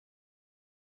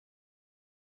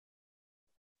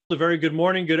A very good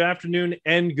morning, good afternoon,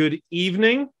 and good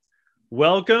evening.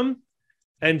 Welcome,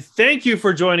 and thank you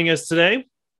for joining us today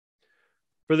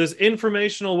for this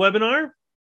informational webinar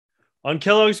on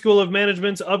Kellogg School of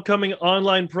Management's upcoming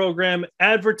online program,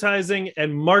 Advertising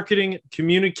and Marketing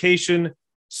Communication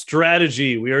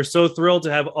Strategy. We are so thrilled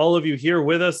to have all of you here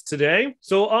with us today.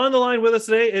 So on the line with us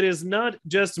today, it is not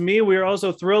just me. We are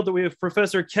also thrilled that we have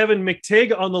Professor Kevin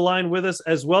McTighe on the line with us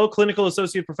as well, Clinical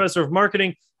Associate Professor of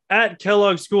Marketing at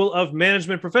Kellogg School of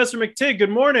Management. Professor McTighe, good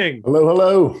morning. Hello,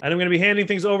 hello. And I'm going to be handing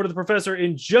things over to the professor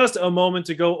in just a moment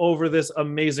to go over this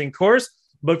amazing course.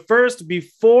 But first,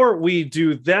 before we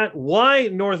do that, why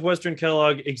Northwestern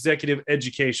Kellogg Executive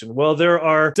Education? Well, there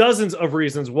are dozens of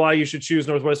reasons why you should choose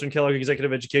Northwestern Kellogg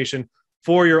Executive Education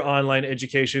for your online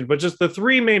education. But just the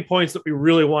three main points that we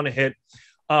really want to hit.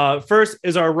 First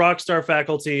is our rockstar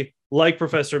faculty, like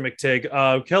Professor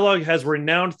McTighe. Kellogg has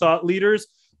renowned thought leaders,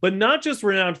 but not just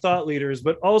renowned thought leaders,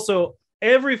 but also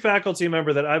every faculty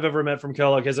member that I've ever met from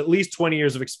Kellogg has at least 20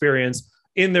 years of experience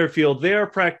in their field. They are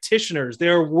practitioners. They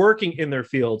are working in their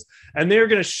fields, and they're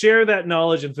going to share that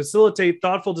knowledge and facilitate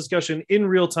thoughtful discussion in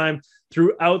real time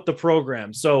throughout the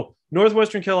program. So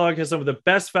Northwestern Kellogg has some of the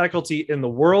best faculty in the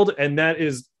world, and that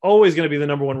is always going to be the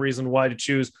number one reason why to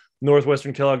choose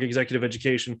Northwestern Kellogg Executive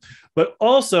Education. But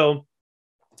also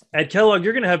at Kellogg,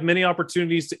 you're going to have many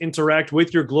opportunities to interact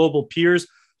with your global peers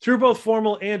through both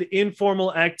formal and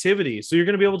informal activities. So you're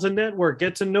going to be able to network,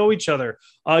 get to know each other.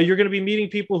 You're going to be meeting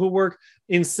people who work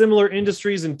in similar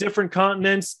industries in different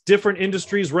continents, different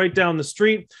industries right down the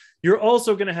street. You're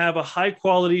also going to have a high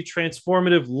quality,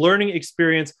 transformative learning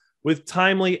experience with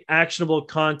timely, actionable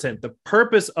content. The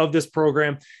purpose of this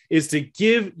program is to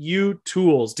give you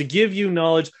tools, to give you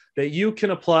knowledge that you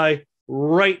can apply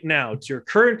right now to your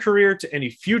current career, to any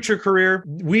future career.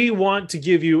 We want to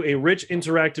give you a rich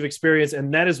interactive experience,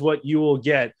 and that is what you will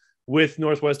get with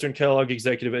Northwestern Kellogg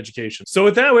Executive Education. So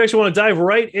with that, we actually want to dive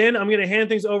right in. I'm going to hand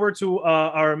things over to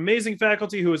our amazing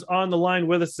faculty who is on the line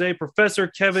with us today, Professor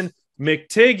Kevin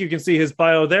McTighe. You can see his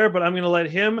bio there, but I'm going to let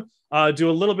him do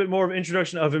a little bit more of an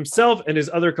introduction of himself and his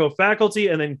other co-faculty,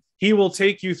 and then he will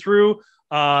take you through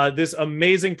this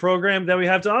amazing program that we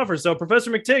have to offer. So Professor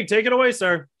McTighe, take it away,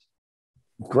 sir.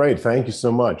 Great. Thank you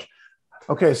so much.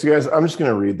 Okay, so guys, I'm just going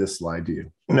to read this slide to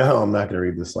you. No, I'm not going to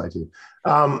read this slide to you.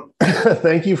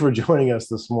 Thank you for joining us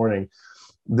this morning.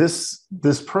 This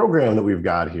program that we've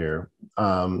got here,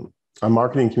 on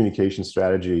marketing communication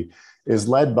strategy, is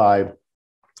led by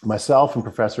myself and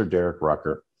Professor Derek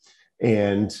Rucker.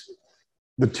 And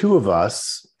the two of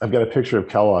us, I've got a picture of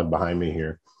Kellogg behind me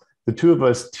here. The two of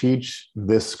us teach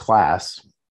this class,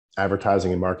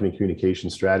 Advertising and Marketing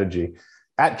Communication Strategy,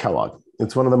 at Kellogg.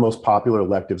 It's one of the most popular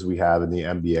electives we have in the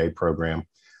MBA program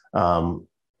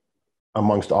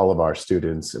amongst all of our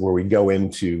students, where we go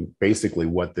into basically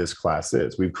what this class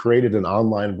is. We've created an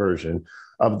online version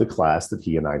of the class that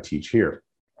he and I teach here.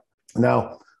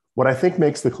 Now, what I think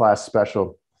makes the class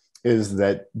special is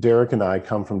that Derek and I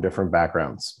come from different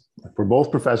backgrounds. We're both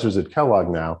professors at Kellogg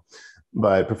now,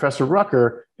 but Professor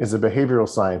Rucker is a behavioral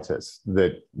scientist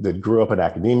that grew up in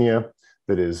academia,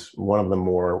 that is one of the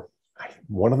more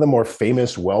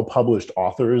famous, well-published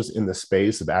authors in the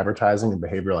space of advertising and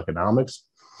behavioral economics.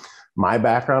 My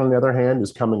background, on the other hand,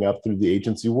 is coming up through the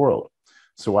agency world.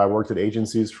 So I worked at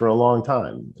agencies for a long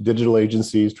time, digital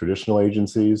agencies, traditional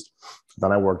agencies.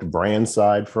 Then I worked brand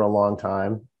side for a long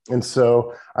time. And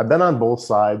so I've been on both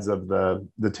sides of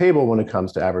the table when it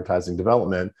comes to advertising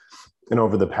development. And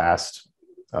over the past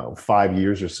 5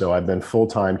 years or so, I've been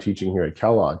full-time teaching here at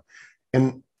Kellogg.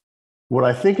 And what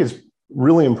I think is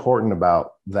really important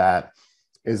about that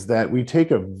is that we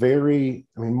take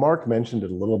Mark mentioned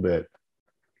it a little bit,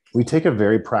 we take a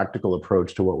very practical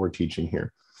approach to what we're teaching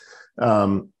here.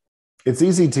 It's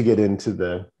easy to get into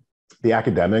the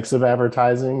academics of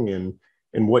advertising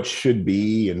and what should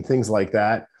be and things like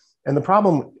that. And the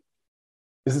problem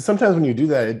is that sometimes when you do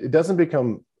that, it doesn't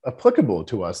become applicable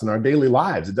to us in our daily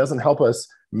lives. It doesn't help us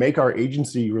make our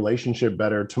agency relationship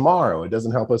better tomorrow. It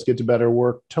doesn't help us get to better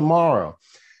work tomorrow.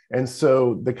 And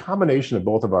so the combination of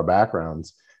both of our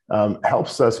backgrounds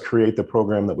helps us create the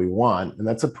program that we want. And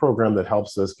that's a program that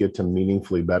helps us get to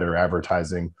meaningfully better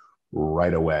advertising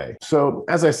right away. So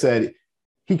as I said,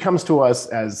 he comes to us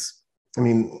as,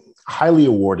 highly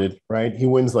awarded, right? He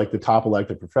wins like the top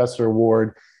elected professor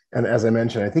award. And as I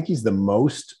mentioned, I think he's the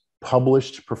most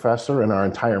published professor in our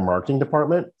entire marketing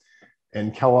department.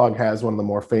 And Kellogg has one of the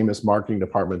more famous marketing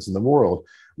departments in the world.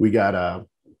 We got a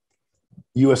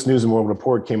U.S. News and World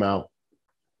Report came out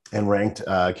and ranked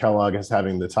Kellogg as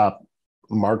having the top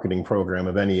marketing program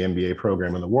of any MBA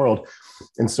program in the world.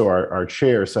 And so our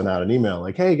chair sent out an email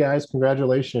like, hey guys,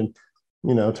 congratulations.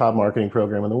 top marketing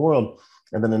program in the world.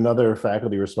 And then another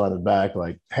faculty responded back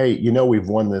like, hey, we've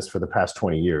won this for the past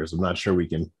 20 years. I'm not sure we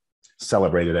can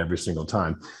celebrate it every single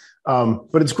time.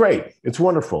 But it's great. It's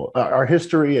wonderful. Our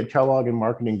history at Kellogg in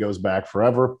marketing goes back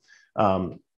forever.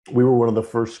 We were one of the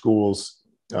first schools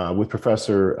with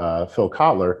Professor Phil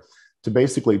Kotler to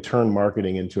basically turn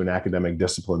marketing into an academic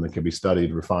discipline that can be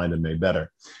studied, refined, and made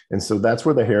better. And so that's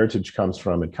where the heritage comes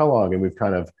from at Kellogg, and we've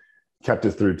kind of kept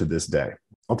it through to this day.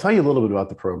 I'll tell you a little bit about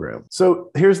the program. So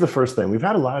here's the first thing. We've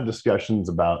had a lot of discussions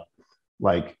about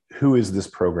who is this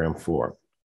program for?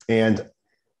 And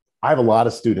I have a lot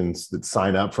of students that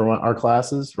sign up for our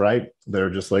classes, right? They're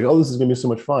just like, oh, this is gonna be so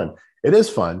much fun. It is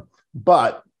fun,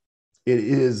 but it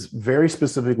is very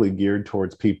specifically geared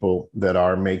towards people that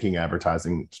are making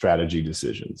advertising strategy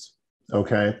decisions,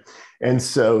 okay? And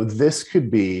so this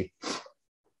could be,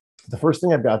 the first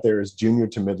thing I've got there is junior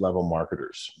to mid-level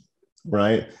marketers,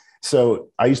 right? So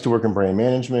I used to work in brand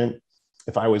management.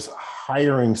 If I was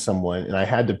hiring someone and I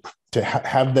had to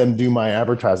have them do my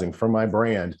advertising for my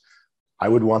brand, I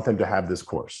would want them to have this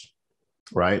course,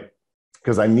 right?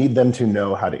 Because I need them to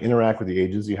know how to interact with the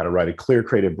agency, how to write a clear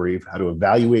creative brief, how to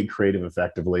evaluate creative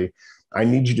effectively. I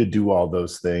need you to do all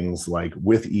those things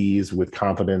with ease, with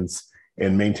confidence,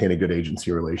 and maintain a good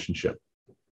agency relationship.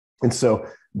 And so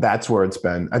that's where it's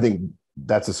been. I think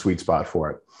that's a sweet spot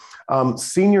for it.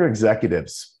 Senior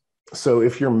executives. So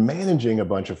if you're managing a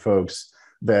bunch of folks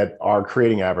that are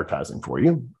creating advertising for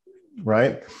you,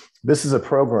 right? This is a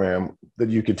program that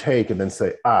you could take and then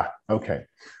say, okay,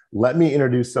 let me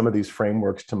introduce some of these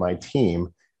frameworks to my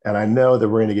team. And I know that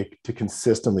we're going to get to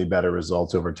consistently better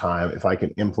results over time if I can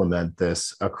implement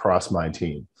this across my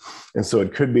team. And so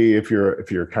it could be if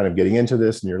you're kind of getting into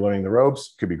this and you're learning the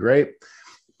ropes, could be great.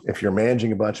 If you're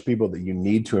managing a bunch of people that you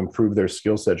need to improve their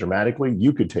skill set dramatically,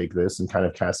 you could take this and kind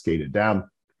of cascade it down.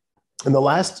 And the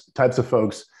last types of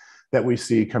folks that we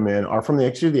see come in are from the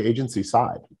agency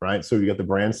side, right? So you got the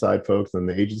brand side folks and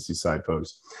the agency side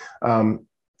folks.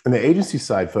 And the agency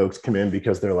side folks come in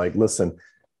because they're like, listen,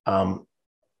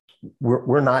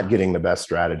 we're not getting the best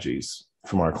strategies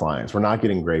from our clients. We're not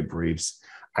getting great briefs.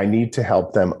 I need to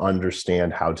help them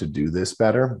understand how to do this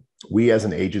better. We as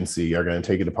an agency are going to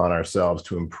take it upon ourselves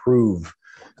to improve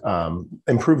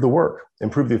the work,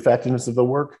 improve the effectiveness of the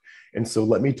work. And so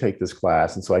let me take this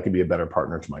class and so I can be a better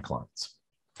partner to my clients.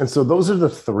 And so those are the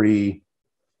three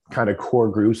kind of core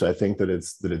groups I think that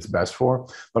it's best for,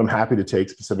 but I'm happy to take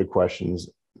specific questions.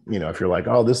 If you're like,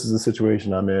 oh, this is the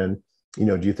situation I'm in,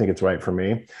 do you think it's right for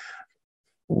me?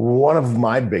 One of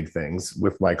my big things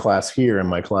with my class here and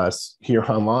my class here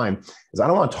online is I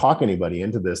don't want to talk anybody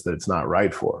into this that it's not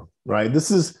right for, right? This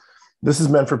is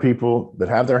meant for people that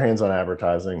have their hands on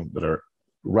advertising, that are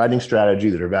writing strategy,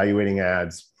 that are evaluating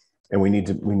ads, and we need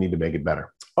to make it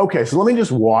better. Okay, so let me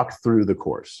just walk through the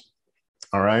course.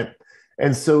 All right.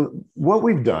 And so what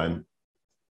we've done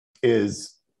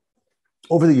is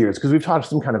over the years, because we've taught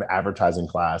some kind of advertising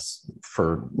class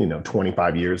for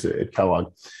 25 years at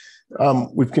Kellogg,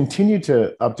 we've continued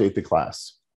to update the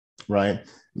class, right?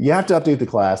 You have to update the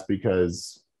class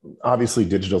because obviously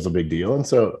digital is a big deal. And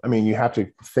so, you have to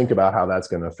think about how that's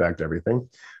going to affect everything.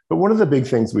 But one of the big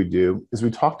things we do is we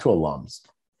talk to alums.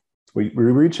 We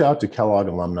reach out to Kellogg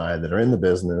alumni that are in the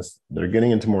business, that are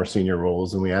getting into more senior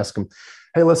roles, and we ask them,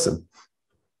 hey, listen,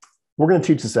 we're going to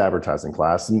teach this advertising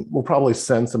class, and we'll probably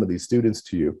send some of these students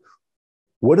to you.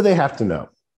 What do they have to know?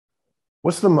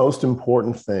 What's the most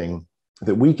important thing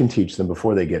that we can teach them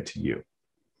before they get to you?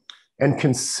 And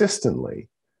consistently,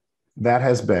 that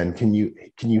has been, can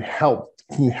you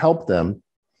help them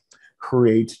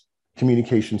create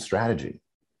communication strategy,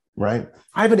 right?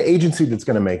 I have an agency that's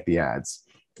going to make the ads.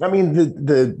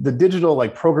 The digital,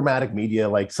 programmatic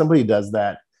media, somebody does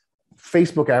that,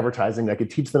 Facebook advertising, I could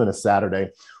teach them in a Saturday.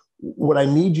 What I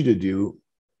need you to do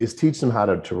is teach them how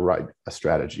to write a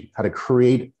strategy, how to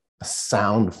create a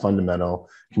sound, fundamental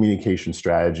communication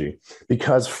strategy.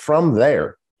 Because from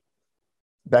there,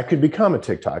 that could become a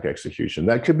TikTok execution.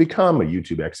 That could become a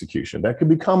YouTube execution. That could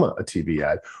become a TV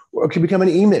ad, or it could become an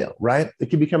email, right?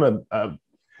 It could become a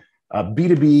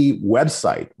B2B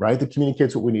website, right? That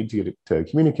communicates what we need to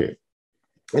communicate.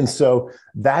 And so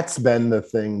that's been the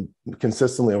thing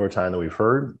consistently over time that we've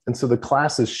heard. And so the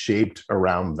class is shaped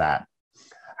around that.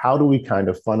 How do we kind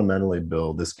of fundamentally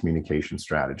build this communication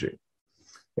strategy?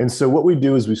 And so what we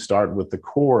do is we start with the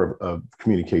core of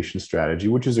communication strategy,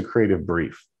 which is a creative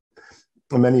brief.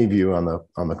 And many of you on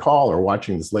the call or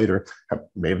watching this later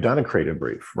may have done a creative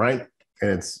brief, right?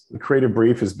 And the creative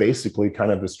brief is basically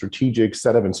kind of a strategic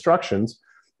set of instructions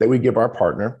that we give our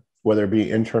partner, whether it be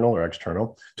internal or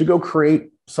external, to go create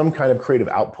some kind of creative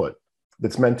output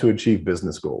that's meant to achieve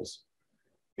business goals.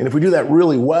 And if we do that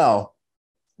really well,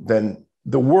 then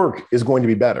the work is going to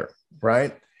be better,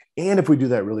 right? And if we do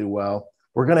that really well,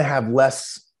 we're going to have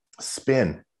less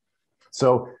spin.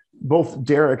 So both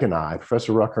Derek and I,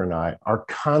 Professor Rucker and I, are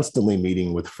constantly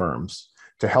meeting with firms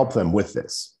to help them with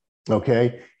this,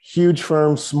 okay? Huge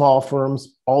firms, small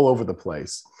firms, all over the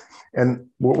place. And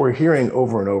what we're hearing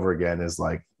over and over again is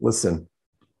like, listen,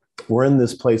 we're in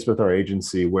this place with our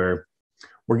agency where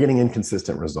we're getting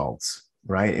inconsistent results,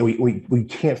 right? And we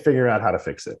can't figure out how to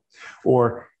fix it.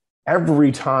 Or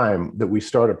every time that we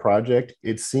start a project,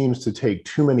 it seems to take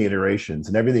too many iterations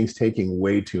and everything's taking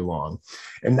way too long.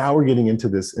 And now we're getting into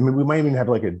this. I mean, we might even have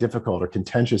like a difficult or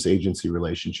contentious agency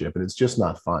relationship, and it's just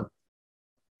not fun,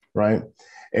 right?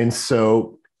 And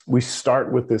so we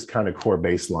start with this kind of core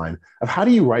baseline of how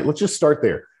do you write? Let's just start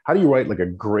there. How do you write like a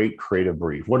great creative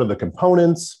brief? What are the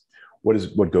components?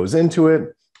 What goes into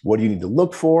it? What do you need to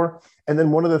look for? And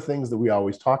then one of the things that we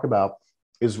always talk about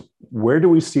is where do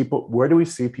we see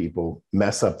people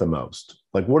mess up the most?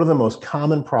 Like, what are the most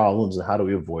common problems and how do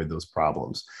we avoid those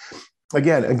problems?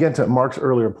 Again, to Mark's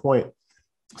earlier point,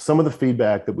 some of the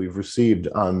feedback that we've received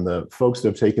on the folks that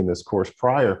have taken this course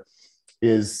prior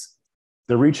is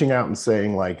they're reaching out and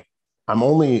saying like, I'm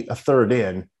only a third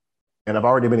in and I've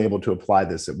already been able to apply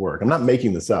this at work. I'm not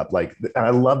making this up. Like, and I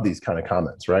love these kind of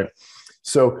comments, right?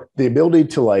 So the ability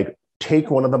to like take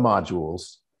one of the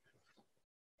modules,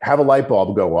 have a light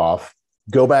bulb go off,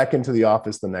 go back into the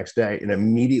office the next day and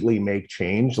immediately make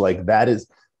change. Like that's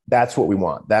what we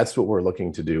want. That's what we're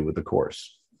looking to do with the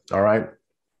course. All right.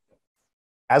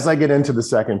 As I get into the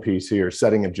second piece here,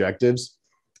 setting objectives,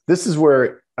 this is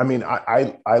where, I mean,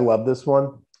 I love this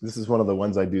one. This is one of the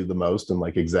ones I do the most in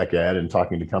like exec ed and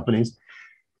talking to companies.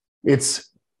 It's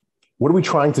what are we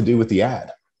trying to do with the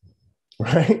ad,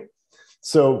 right?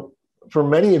 So for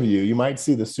many of you, you might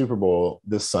see the Super Bowl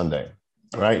this Sunday.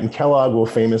 Right. And Kellogg will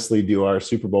famously do our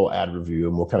Super Bowl ad review,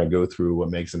 and we'll kind of go through what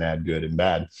makes an ad good and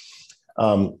bad.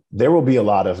 There will be a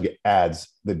lot of ads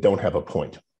that don't have a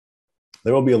point.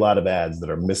 There will be a lot of ads that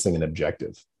are missing an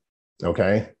objective.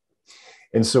 Okay.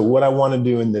 And so what I want to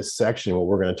do in this section, what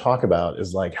we're going to talk about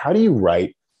is like, how do you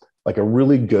write like a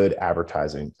really good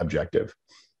advertising objective?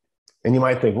 And you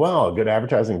might think, well, a good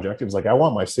advertising objective is like, I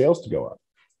want my sales to go up.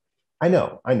 I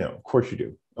know, of course you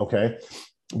do. Okay.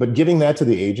 But giving that to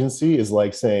the agency is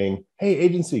like saying, hey,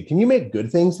 agency, can you make good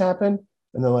things happen?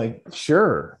 And they're like,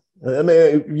 sure. I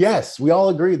mean, yes, we all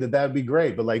agree that would be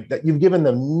great. But like that, you've given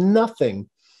them nothing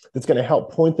that's going to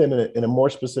help point them in a more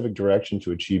specific direction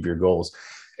to achieve your goals.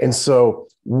 And so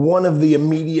one of the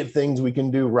immediate things we can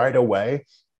do right away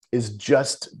is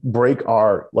just break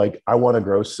our, like, I want to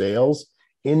grow sales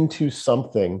into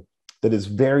something that is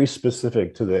very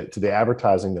specific to the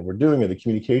advertising that we're doing or the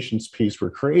communications piece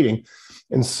we're creating.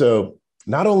 And so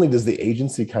not only does the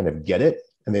agency kind of get it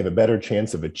and they have a better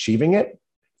chance of achieving it,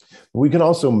 we can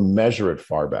also measure it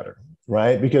far better,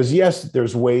 right? Because yes,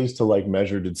 there's ways to like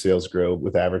measure did sales grow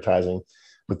with advertising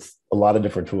with a lot of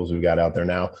different tools we've got out there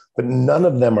now, but none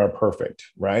of them are perfect,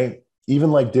 right?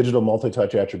 Even like digital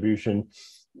multi-touch attribution,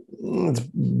 it's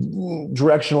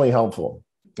directionally helpful.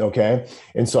 Okay.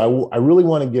 And so I really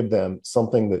want to give them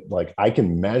something that like I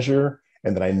can measure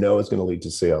and that I know is going to lead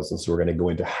to sales. And so we're going to go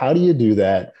into how do you do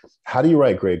that? How do you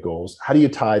write great goals? How do you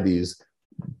tie these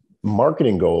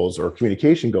marketing goals or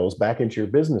communication goals back into your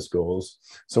business goals?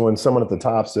 So when someone at the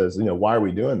top says, you know, why are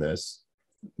we doing this?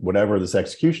 Whatever this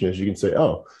execution is, you can say,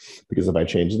 oh, because if I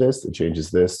change this, it changes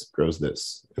this, grows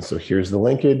this. And so here's the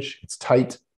linkage. It's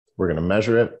tight. We're going to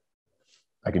measure it.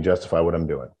 I can justify what I'm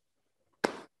doing.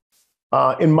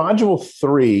 In module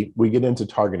 3, we get into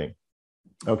targeting,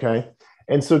 okay?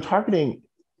 And so targeting,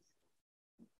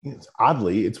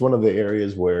 oddly, it's one of the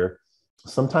areas where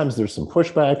sometimes there's some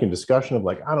pushback and discussion of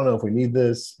like, I don't know if we need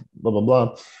this, blah, blah,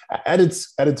 blah. At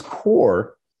its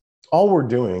core, all we're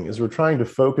doing is we're trying to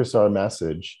focus our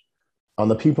message on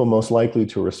the people most likely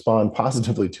to respond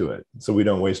positively to it so we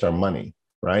don't waste our money,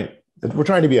 right? We're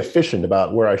trying to be efficient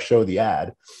about where I show the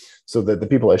ad, so that the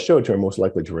people I show it to are most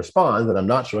likely to respond, and I'm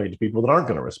not showing it to people that aren't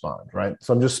going to respond, right?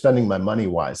 So I'm just spending my money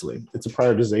wisely. It's a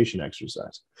prioritization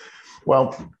exercise.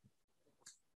 Well,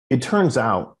 it turns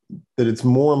out that it's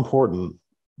more important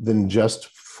than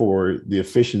just for the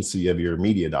efficiency of your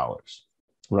media dollars,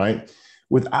 right?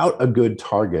 Without a good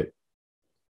target,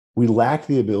 we lack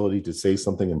the ability to say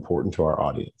something important to our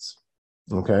audience,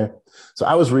 okay? So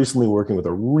I was recently working with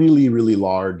a really, really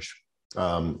large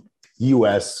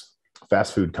US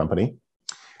fast food company,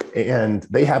 and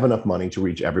they have enough money to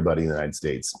reach everybody in the United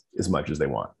States as much as they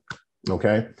want,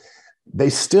 okay? They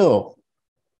still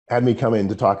had me come in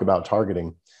to talk about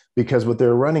targeting because what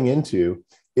they're running into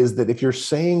is that if you're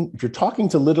talking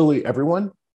to literally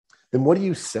everyone, then what do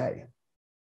you say?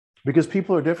 Because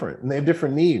people are different and they have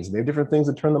different needs and they have different things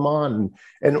that turn them on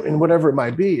and whatever it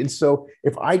might be. And so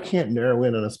if I can't narrow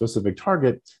in on a specific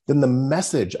target, then the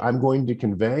message I'm going to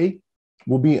convey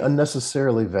will be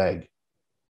unnecessarily vague.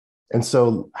 And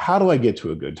so how do I get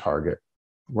to a good target,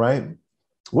 right?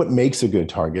 What makes a good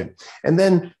target? And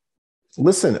then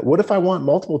listen, what if I want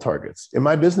multiple targets? In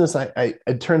my business,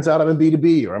 it turns out I'm in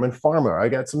B2B or I'm in pharma, or I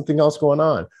got something else going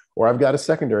on, or I've got a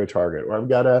secondary target, or I've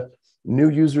got a new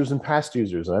users and past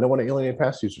users, and I don't want to alienate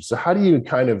past users. So how do you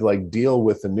kind of like deal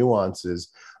with the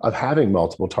nuances of having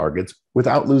multiple targets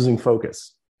without losing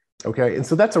focus? Okay. And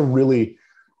so that's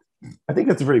I think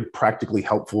that's a very practically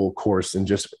helpful course and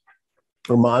just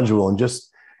or module and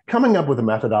just coming up with a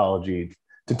methodology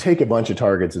to take a bunch of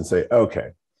targets and say,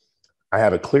 okay, I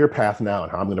have a clear path now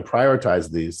and how I'm going to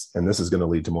prioritize these, and this is going to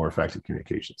lead to more effective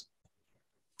communications.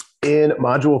 In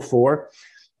module 4,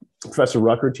 Professor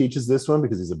Rucker teaches this one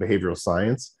because he's a behavioral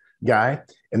science guy.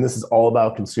 And this is all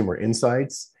about consumer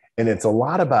insights. And it's a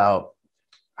lot about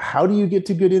how do you get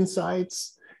to good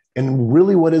insights and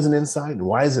really what is an insight and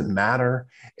why does it matter?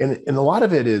 And a lot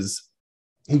of it is,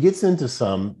 he gets into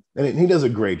some, and he does a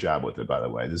great job with it, by the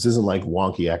way. This isn't like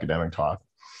wonky academic talk.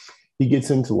 He gets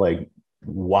into like,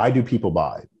 why do people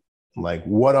buy? Like,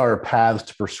 what are paths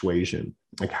to persuasion?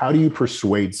 Like, how do you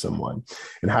persuade someone?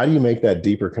 And how do you make that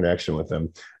deeper connection with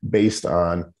them based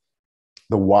on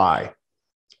the why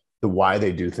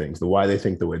they do things, the why they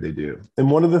think the way they do?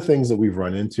 And one of the things that we've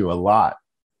run into a lot,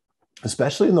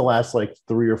 especially in the last like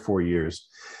 3 or 4 years,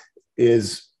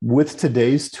 is with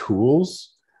today's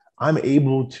tools, I'm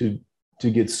able to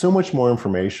get so much more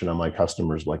information on my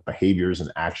customers, like behaviors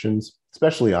and actions,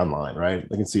 especially online, right?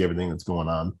 I can see everything that's going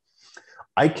on.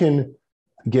 I can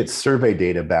get survey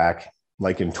data back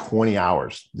like in 20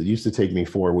 hours that used to take me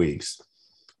 4 weeks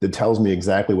that tells me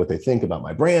exactly what they think about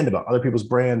my brand, about other people's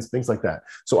brands, things like that.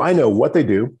 So I know what they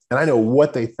do and I know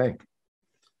what they think.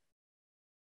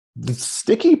 The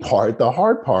sticky part, the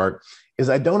hard part, is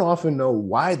I don't often know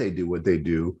why they do what they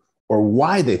do or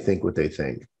why they think what they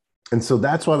think. And so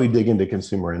that's why we dig into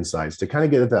consumer insights, to kind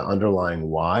of get at that underlying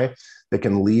why that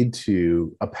can lead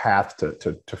to a path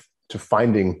to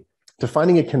finding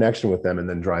a connection with them and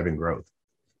then driving growth.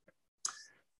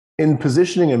 In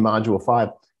positioning in module 5,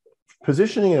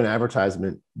 positioning in an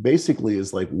advertisement basically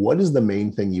is like, what is the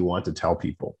main thing you want to tell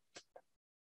people?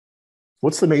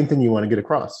 What's the main thing you want to get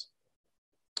across,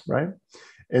 right?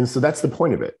 And so that's the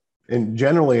point of it. And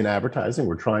generally in advertising,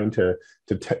 we're trying to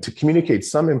communicate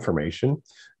some information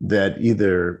that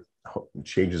either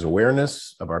changes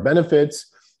awareness of our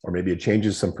benefits, or maybe it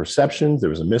changes some perceptions. There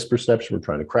was a misperception. We're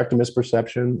trying to correct a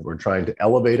misperception. We're trying to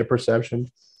elevate a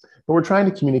perception, but we're trying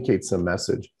to communicate some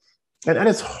message. And at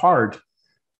its heart,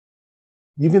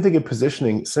 you can think of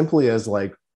positioning simply as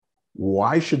like,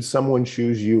 why should someone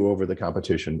choose you over the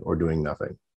competition or doing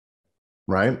nothing,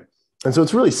 right? And so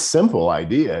it's a really simple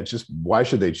idea. It's just, why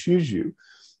should they choose you?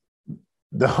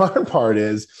 The hard part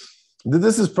is that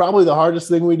this is probably the hardest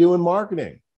thing we do in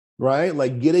marketing, right?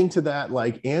 Like getting to that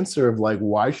like answer of like,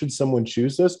 why should someone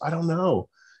choose this? I don't know.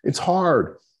 It's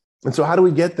hard. And so how do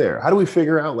we get there? How do we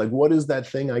figure out like, what is that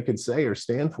thing I could say or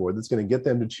stand for that's going to get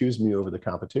them to choose me over the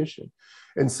competition?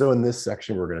 And so in this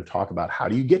section, we're going to talk about how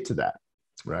do you get to that,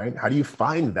 right? How do you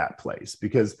find that place?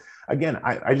 Because again,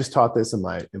 I just taught this in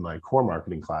my core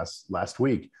marketing class last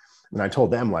week. And I told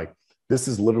them like, this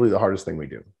is literally the hardest thing we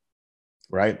do,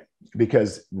 right?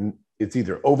 Because it's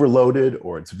either overloaded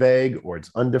or it's vague or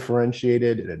it's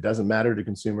undifferentiated and it doesn't matter to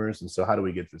consumers. And so how do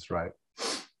we get this right?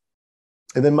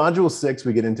 And then module 6,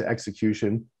 we get into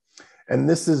execution. And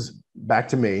this is back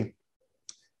to me.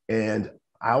 And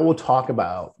I will talk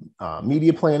about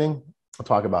media planning. I'll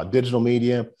talk about digital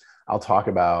media. I'll talk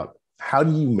about how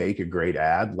do you make a great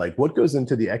ad? Like what goes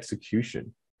into the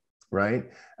execution,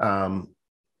 right? And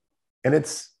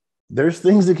there's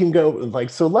things that can go like,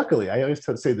 so luckily, I always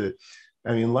say that,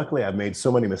 luckily I've made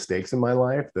so many mistakes in my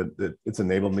life that it's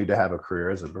enabled me to have a career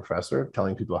as a professor,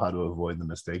 telling people how to avoid the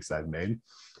mistakes I've made.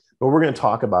 But we're going to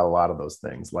talk about a lot of those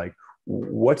things, like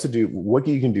what to do, what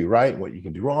you can do right, what you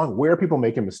can do wrong, where are people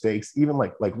making mistakes, even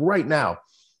like right now,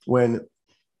 when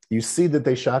you see that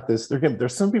they shot this,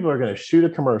 there's some people are going to shoot a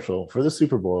commercial for the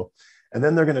Super Bowl, and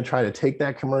then they're going to try to take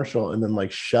that commercial and then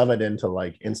like shove it into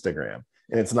like Instagram,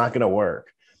 and it's not going to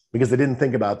work because they didn't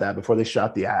think about that before they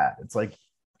shot the ad. It's like,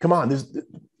 come on, it's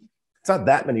not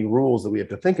that many rules that we have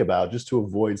to think about just to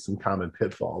avoid some common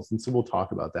pitfalls. And so we'll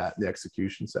talk about that in the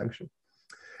execution section.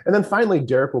 And then finally,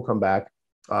 Derek will come back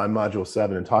on module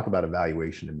 7 and talk about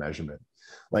evaluation and measurement.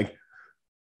 Like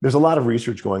there's a lot of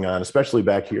research going on, especially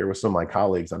back here with some of my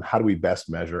colleagues, on how do we best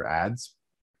measure ads.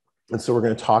 And so we're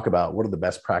going to talk about what are the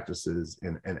best practices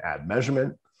in ad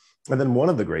measurement. And then one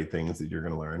of the great things that you're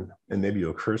going to learn, and maybe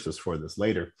you'll curse us for this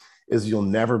later, is you'll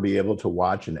never be able to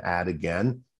watch an ad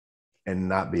again and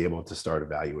not be able to start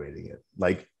evaluating it.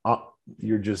 Like,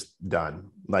 you're just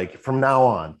done. Like, from now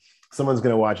on, someone's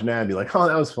going to watch an ad and be like, oh,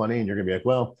 that was funny. And you're going to be like,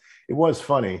 well, it was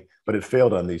funny, but it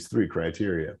failed on these 3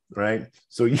 criteria, right?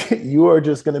 So you are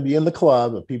just going to be in the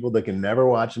club of people that can never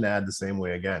watch an ad the same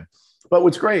way again. But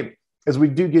what's great is we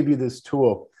do give you this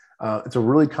tool. It's a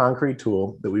really concrete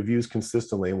tool that we've used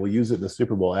consistently, and we'll use it in the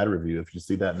Super Bowl ad review if you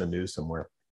see that in the news somewhere,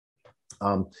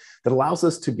 that allows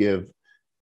us to give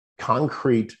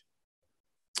concrete,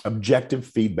 objective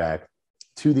feedback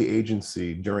to the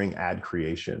agency during ad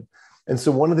creation. And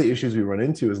so one of the issues we run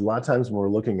into is a lot of times when we're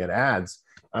looking at ads,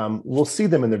 we'll see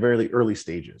them in the very early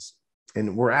stages.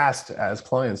 And we're asked as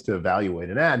clients to evaluate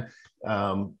an ad.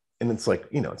 And it's like,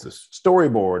 it's a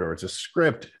storyboard or it's a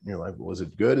script. And you're like, well, is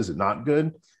it good? Is it not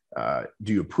good?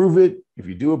 Do you approve it? If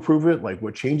you do approve it, like,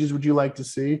 what changes would you like to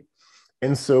see?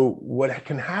 And so what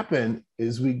can happen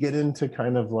is we get into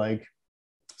kind of like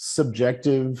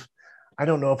subjective, I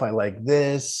don't know if I like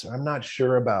this. I'm not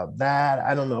sure about that.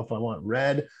 I don't know if I want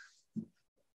red.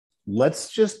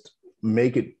 Let's just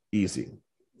make it easy.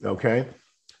 Okay.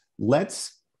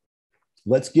 Let's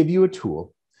give you a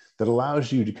tool that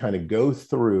allows you to kind of go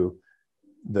through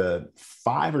the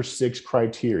 5 or 6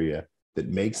 criteria that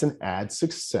makes an ad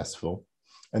successful.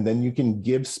 And then you can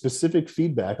give specific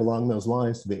feedback along those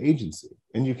lines to the agency.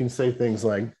 And you can say things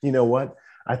like, you know what?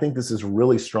 I think this is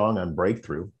really strong on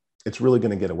breakthrough. It's really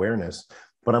going to get awareness,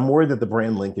 but I'm worried that the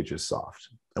brand linkage is soft.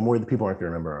 I'm worried that people aren't going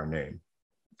to remember our name,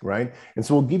 right? And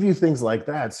so we'll give you things like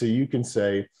that. So you can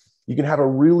say, you can have a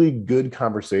really good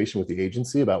conversation with the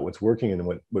agency about what's working and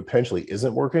what potentially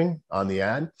isn't working on the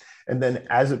ad. And then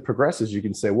as it progresses, you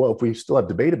can say, well, if we still have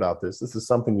debate about this, this is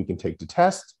something we can take to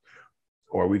test,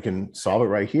 or we can solve it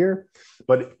right here.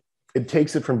 But it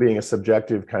takes it from being a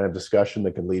subjective kind of discussion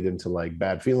that can lead into like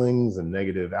bad feelings and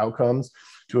negative outcomes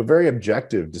to a very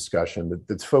objective discussion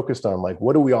that's focused on like,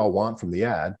 what do we all want from the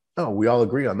ad? Oh, we all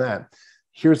agree on that.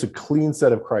 Here's a clean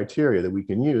set of criteria that we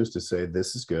can use to say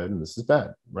this is good and this is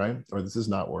bad, right? Or this is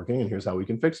not working and here's how we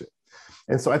can fix it.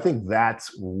 And so I think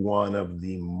that's one of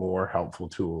the more helpful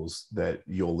tools that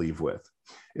you'll leave with,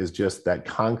 is just that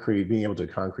concrete, being able to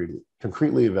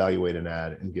concretely evaluate an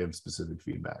ad and give specific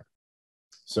feedback.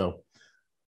 So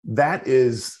that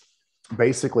is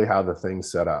basically how the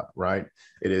thing's set up, right?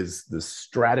 It is the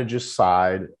strategist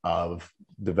side of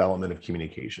development of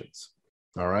communications.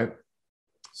 All right.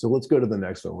 So let's go to the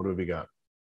next one. What do we got?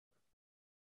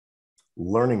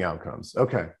 Learning outcomes.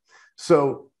 Okay.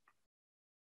 So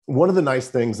one of the nice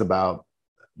things about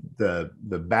the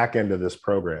back end of this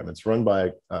program, it's run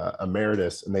by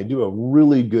Emeritus, and they do a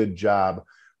really good job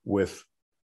with,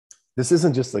 this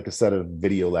isn't just like a set of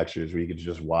video lectures where you can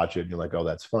just watch it and you're like, oh,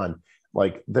 that's fun.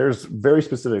 Like, there's very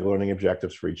specific learning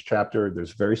objectives for each chapter.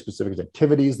 There's very specific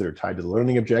activities that are tied to the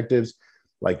learning objectives.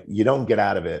 Like, you don't get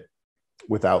out of it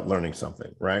without learning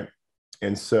something, right?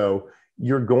 And so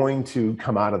you're going to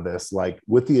come out of this like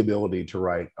with the ability to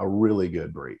write a really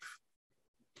good brief.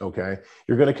 Okay.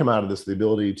 You're going to come out of this with the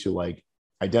ability to like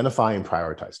identify and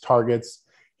prioritize targets.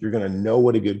 You're going to know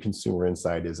what a good consumer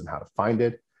insight is and how to find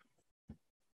it.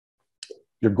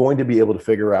 You're going to be able to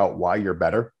figure out why you're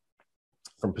better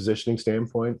from a positioning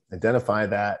standpoint, identify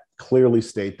that, clearly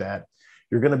state that.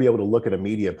 You're going to be able to look at a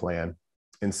media plan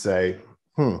and say,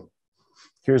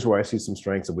 here's where I see some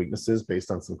strengths and weaknesses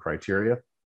based on some criteria.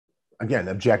 Again,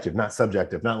 objective, not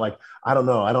subjective, not like, I don't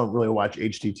know, I don't really watch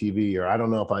HGTV, or I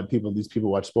don't know if these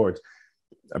people watch sports.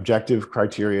 Objective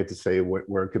criteria to say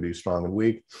where it could be strong and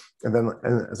weak. And then,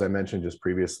 as I mentioned just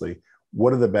previously,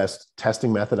 what are the best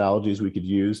testing methodologies we could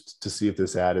use to see if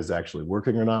this ad is actually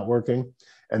working or not working?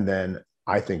 And then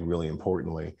I think really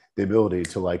importantly, the ability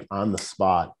to like on the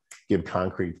spot, give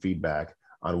concrete feedback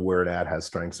on where an ad has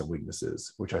strengths and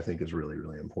weaknesses, which I think is really,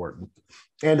 really important.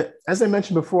 And as I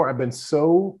mentioned before, I've been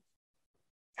so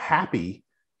happy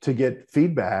to get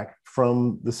feedback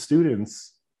from the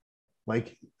students,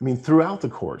 throughout the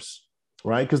course,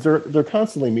 right? Because they're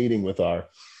constantly meeting with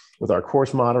our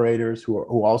course moderators who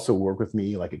also work with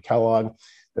me, like at Kellogg,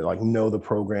 that like know the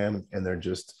program, and they're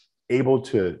just able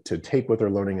to take what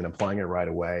they're learning and applying it right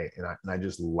away. And I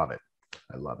just love it.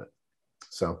 I love it.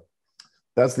 So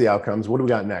that's the outcomes. What do we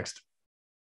got next?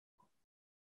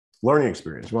 Learning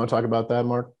experience. You want to talk about that,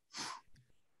 Mark?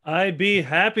 I'd be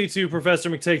happy to, Professor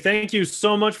McTighe. Thank you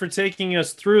so much for taking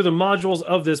us through the modules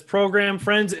of this program.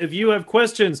 Friends, if you have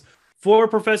questions for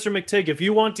Professor McTighe, if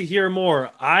you want to hear more,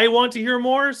 I want to hear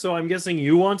more, so I'm guessing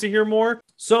you want to hear more.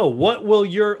 So, what will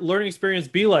your learning experience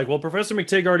be like? Well, Professor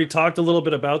McTigg already talked a little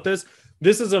bit about this.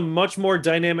 This is a much more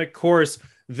dynamic course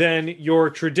than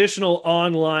your traditional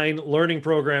online learning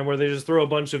program where they just throw a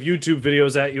bunch of YouTube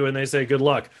videos at you and they say, good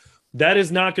luck. That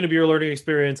is not going to be your learning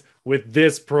experience with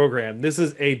this program. This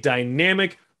is a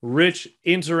dynamic, rich,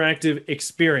 interactive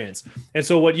experience. And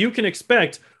so, what you can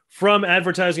expect from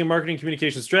advertising and marketing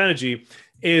communication strategy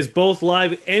is both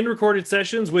live and recorded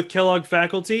sessions with Kellogg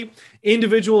faculty,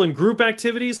 individual and group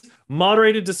activities,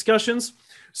 moderated discussions.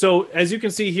 So as you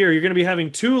can see here, you're going to be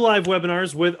having 2 live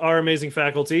webinars with our amazing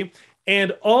faculty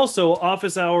and also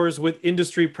office hours with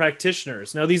industry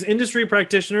practitioners. Now, these industry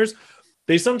practitioners,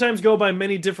 they sometimes go by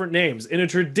many different names. In a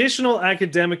traditional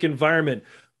academic environment,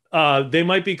 they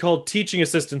might be called teaching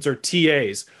assistants or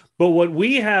TAs. But what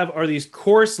we have are these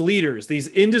course leaders, these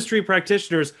industry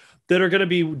practitioners that are going to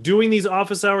be doing these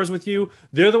office hours with you.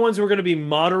 They're the ones who are going to be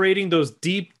moderating those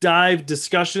deep dive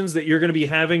discussions that you're going to be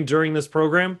having during this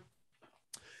program.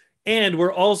 And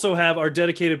we'll also have our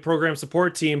dedicated program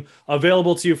support team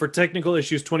available to you for technical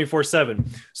issues 24/7.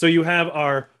 So you have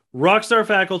our rockstar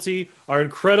faculty, our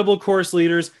incredible course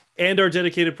leaders, and our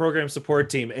dedicated program support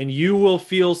team. And you will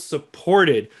feel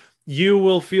supported. You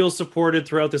will feel supported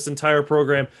throughout this entire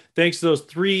program, thanks to those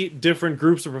 3 different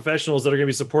groups of professionals that are going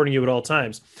to be supporting you at all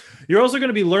times. You're also going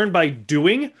to be learned by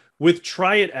doing with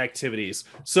try it activities.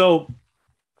 So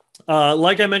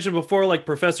like I mentioned before, like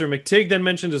Professor McTigg then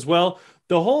mentioned as well,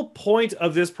 the whole point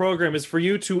of this program is for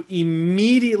you to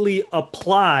immediately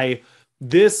apply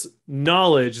this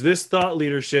knowledge, this thought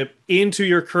leadership into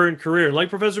your current career. And like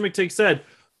Professor McTigg said,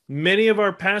 many of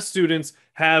our past students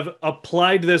have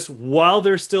applied this while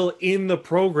they're still in the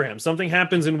program. Something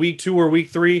happens in week 2 or week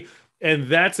 3, and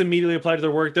that's immediately applied to their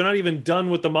work. They're not even done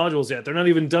with the modules yet. They're not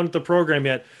even done with the program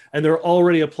yet, and they're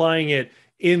already applying it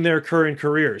in their current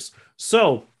careers.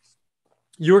 So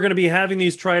you're going to be having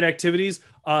these tried activities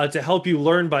to help you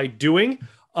learn by doing.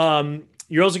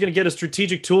 You're also going to get a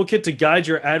strategic toolkit to guide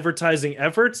your advertising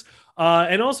efforts.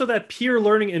 And also that peer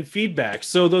learning and feedback.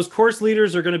 So those course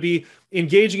leaders are going to be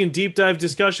engaging in deep dive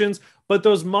discussions, but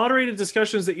those moderated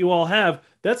discussions that you all have,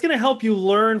 that's going to help you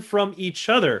learn from each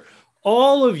other.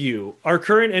 All of you, our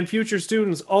current and future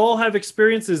students, all have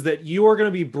experiences that you are going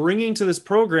to be bringing to this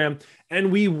program,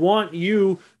 and we want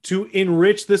you to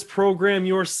enrich this program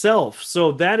yourself.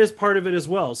 So that is part of it as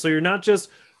well. So you're not just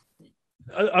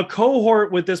a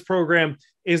cohort with this program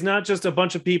is not just a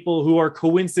bunch of people who are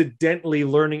coincidentally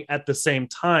learning at the same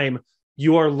time.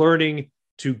 You are learning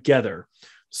together.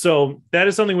 So that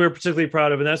is something we're particularly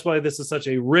proud of. And that's why this is such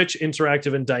a rich,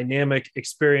 interactive, and dynamic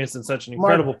experience and such an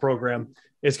incredible program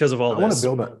is because of all this.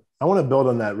 I want to build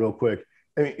on that real quick.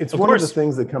 I mean, it's one of the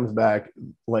things that comes back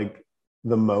like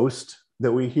the most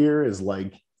that we hear is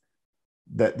like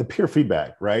that the peer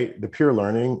feedback, right? The peer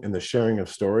learning and the sharing of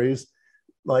stories.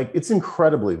 Like it's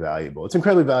incredibly valuable. It's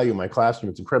incredibly valuable in my classroom.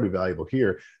 It's incredibly valuable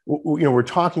here. We're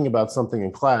talking about something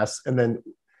in class, and then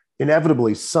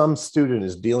inevitably some student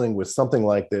is dealing with something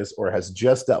like this or has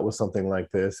just dealt with something like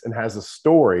this and has a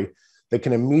story that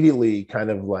can immediately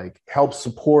kind of like help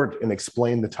support and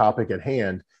explain the topic at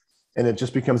hand. And it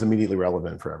just becomes immediately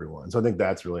relevant for everyone. So I think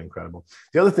that's really incredible.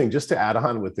 The other thing, just to add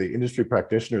on with the industry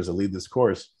practitioners that lead this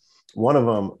course, one of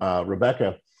them,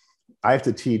 Rebecca, I have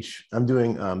to teach, I'm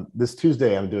doing, this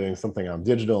Tuesday, I'm doing something on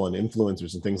digital and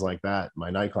influencers and things like that,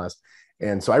 my night class.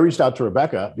 And so I reached out to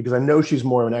Rebecca because I know she's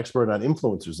more of an expert on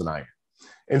influencers than I am.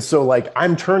 And so like,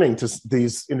 I'm turning to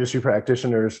these industry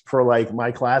practitioners for like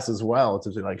my class as well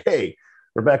to say like, hey,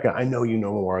 Rebecca, I know you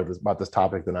know more about this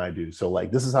topic than I do. So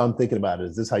like, this is how I'm thinking about it.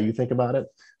 Is this how you think about it?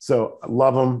 So I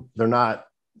love them. They're not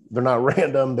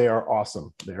random. They are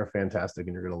awesome. They are fantastic.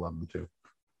 And you're going to love them too.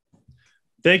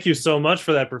 Thank you so much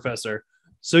for that, Professor.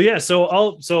 So yeah, so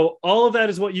all of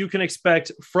that is what you can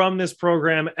expect from this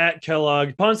program at Kellogg.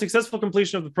 Upon successful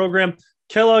completion of the program,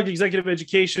 Kellogg Executive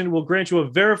Education will grant you a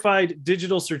verified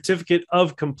digital certificate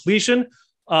of completion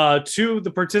to the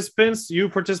participants. You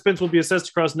participants will be assessed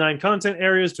across 9 content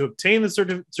areas to obtain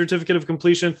the certificate of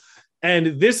completion.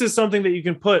 And this is something that you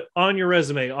can put on your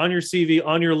resume, on your CV,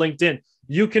 on your LinkedIn.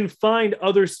 You can find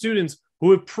other students who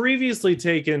have previously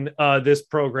taken this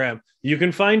program. You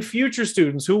can find future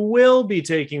students who will be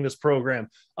taking this program.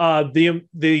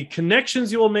 The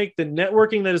connections you will make, the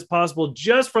networking that is possible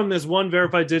just from this one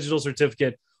verified digital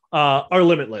certificate are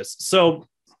limitless. So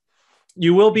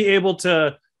you will be able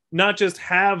to not just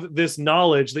have this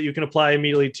knowledge that you can apply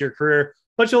immediately to your career,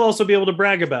 but you'll also be able to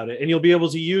brag about it, and you'll be able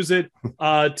to use it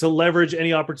to leverage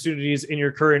any opportunities in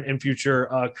your current and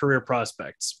future career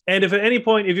prospects. And if at any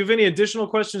point, if you have any additional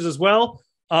questions as well,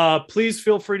 please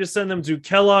feel free to send them to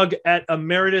Kellogg at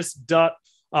Emeritus.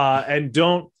 And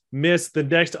don't miss the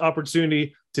next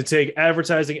opportunity to take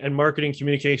advertising and marketing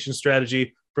communication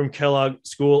strategy from Kellogg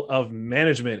School of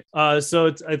Management. I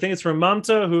think it's from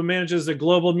Mamta, who manages a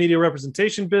global media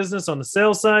representation business on the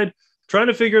sales side. Trying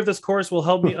to figure if this course will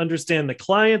help me understand the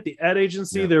client, the ad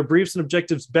agency, their briefs and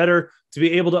objectives better to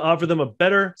be able to offer them a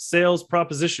better sales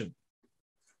proposition.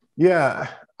 Yeah,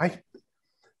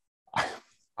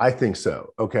 I think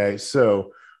so. Okay,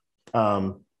 so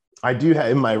I do have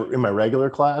in my regular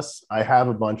class, I have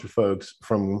a bunch of folks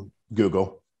from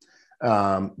Google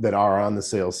that are on the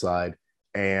sales side,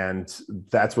 and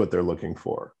that's what they're looking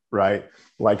for, right?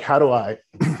 Like, how do I?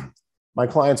 My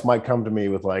clients might come to me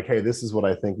with like, hey, this is what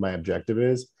I think my objective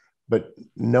is. But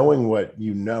knowing what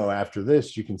you know after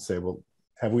this, you can say, well,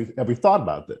 have we thought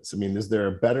about this? I mean, is there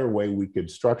a better way we could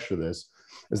structure this?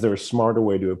 Is there a smarter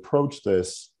way to approach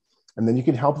this? And then you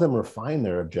can help them refine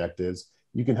their objectives.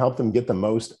 You can help them get the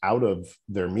most out of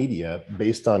their media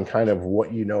based on kind of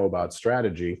what you know about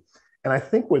strategy. And I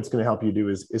think what's going to help you do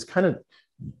is kind of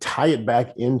tie it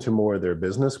back into more of their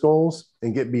business goals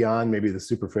and get beyond maybe the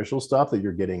superficial stuff that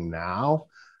you're getting now.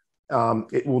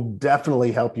 It will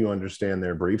definitely help you understand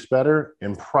their briefs better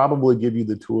and probably give you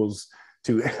the tools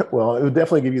to, well, it would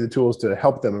definitely give you the tools to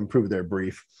help them improve their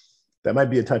brief. That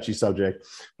might be a touchy subject,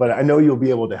 but I know you'll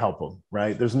be able to help them,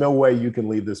 right? There's no way you can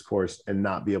leave this course and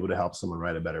not be able to help someone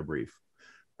write a better brief.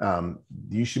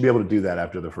 You should be able to do that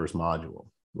after the first module,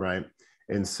 right?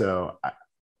 And so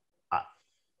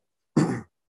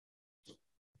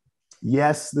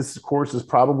yes, this course is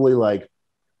probably like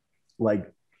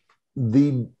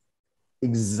the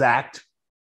exact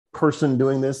person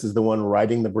doing this is the one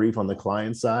writing the brief on the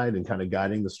client side and kind of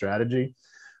guiding the strategy.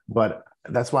 But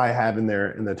that's why I have in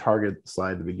there in the target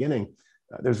slide at the beginning,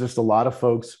 there's just a lot of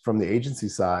folks from the agency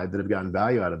side that have gotten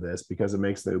value out of this because it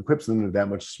equips them that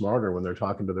much smarter when they're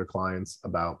talking to their clients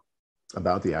about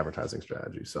the advertising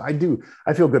strategy. So I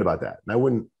feel good about that.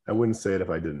 And I wouldn't say it if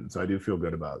I didn't. So I feel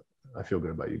good about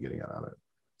you getting out of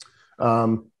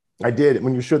it. I did,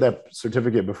 when you showed that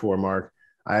certificate before, Mark,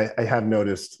 I have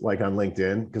noticed, like on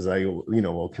LinkedIn, because I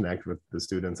will connect with the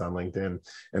students on LinkedIn,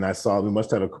 and I saw we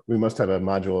must have a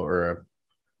module or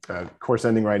a course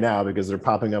ending right now because they're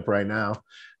popping up right now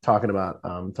talking about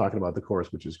the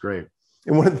course, which is great.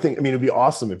 And one of the things, I mean, it'd be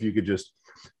awesome if you could just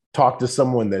talk to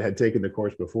someone that had taken the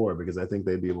course before, because I think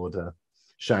they'd be able to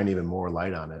shine even more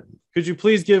light on it. Could you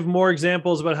please give more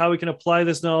examples about how we can apply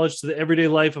this knowledge to the everyday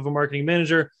life of a marketing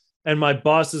manager and my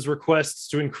boss's requests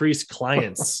to increase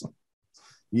clients?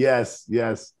 Yes.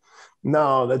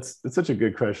 No, that's such a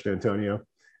good question, Antonio.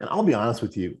 And I'll be honest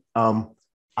with you.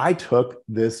 I took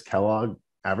this Kellogg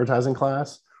advertising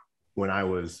class when I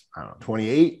was,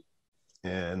 28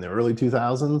 in the early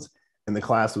 2000s. And the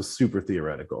class was super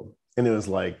theoretical. And it was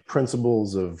like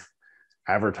principles of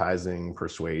advertising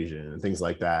persuasion and things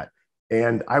like that.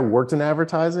 And I worked in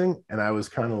advertising and I was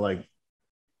kind of like,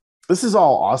 this is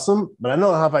all awesome, but I don't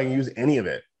know if I can use any of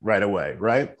it right away,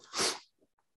 right?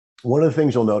 One of the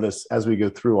things you'll notice as we go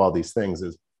through all these things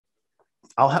is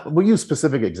we'll use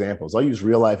specific examples. I'll use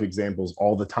real life examples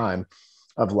all the time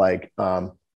of like,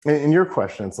 in your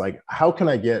question, it's like, how can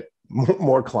I get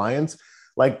more clients?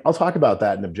 Like, I'll talk about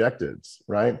that in objectives,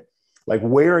 right? Like,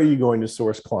 where are you going to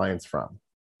source clients from?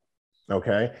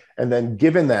 Okay. And then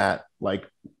given that, like,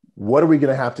 what are we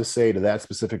going to have to say to that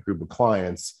specific group of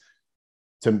clients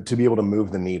to be able to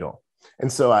move the needle?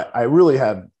 And so I really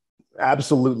have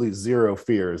absolutely zero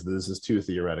fears that this is too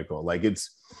theoretical. Like it's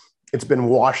been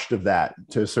washed of that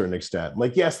to a certain extent.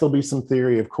 Like, yes, there'll be some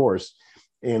theory, of course,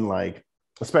 in like,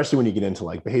 especially when you get into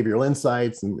like behavioral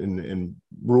insights and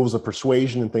rules of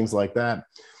persuasion and things like that.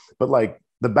 But like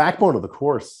the backbone of the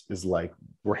course is like,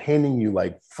 we're handing you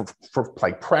like for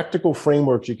like practical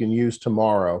frameworks you can use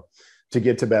tomorrow to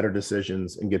get to better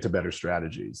decisions and get to better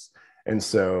strategies. And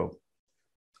so,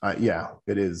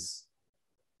 it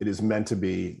is meant to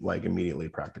be like immediately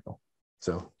practical.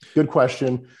 So good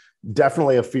question.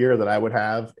 Definitely a fear that I would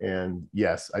have. And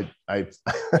yes, I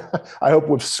I hope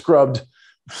we've scrubbed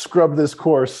this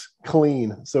course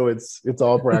clean so it's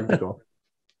all practical.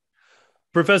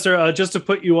 Professor, just to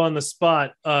put you on the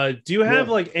spot, do you have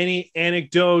like any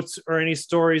anecdotes or any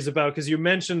stories about, because you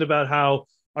mentioned about how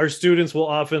our students will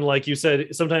often, like you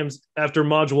said, sometimes after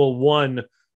module 1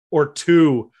 or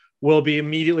 2 will be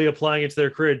immediately applying it to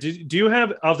their career. Do you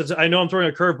have, I know I'm throwing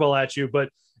a curveball at you, but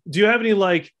do you have any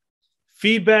like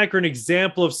feedback or an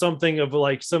example of something of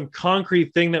like some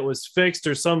concrete thing that was fixed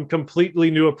or some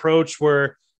completely new approach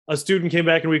where a student came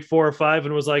back in week 4 or 5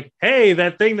 and was like, hey,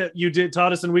 that thing that you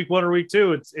taught us in week 1 or week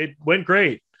 2, it went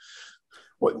great?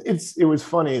 Well, it was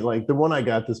funny. Like the one I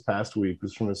got this past week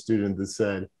was from a student that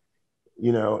said,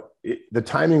 the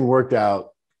timing worked out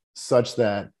such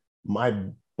that my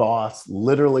boss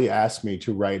literally asked me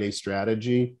to write a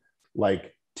strategy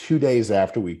like 2 days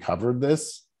after we covered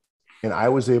this. And I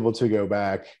was able to go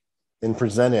back and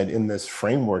present it in this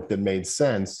framework that made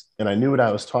sense. And I knew what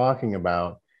I was talking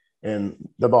about. And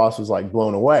the boss was like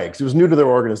blown away because it was new to their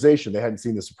organization. They hadn't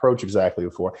seen this approach exactly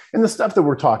before. And the stuff that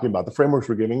we're talking about, the frameworks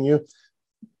we're giving you,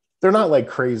 they're not like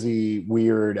crazy,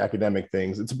 weird academic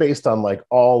things. It's based on like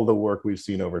all the work we've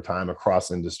seen over time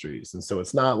across industries. And so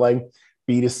it's not like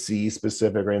B2C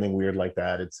specific or anything weird like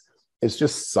that. It's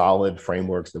just solid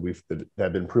frameworks that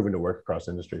have been proven to work across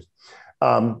industries.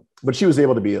 But she was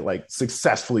able to be like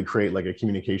successfully create like a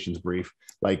communications brief,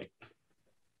 like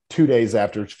 2 days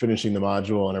after finishing the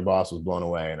module, and her boss was blown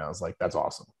away. And I was like, that's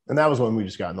awesome. And that was when we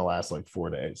just got in the last like 4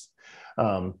 days.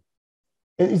 And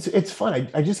it's fun.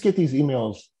 I just get these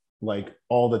emails like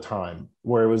all the time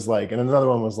where it was like, and another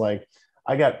one was like,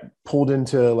 I got pulled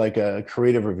into like a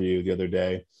creative review the other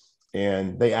day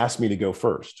and they asked me to go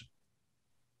first,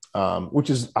 which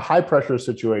is a high pressure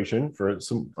situation for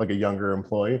some like a younger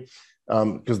employee,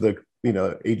 because the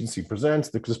agency presents,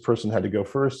 this person had to go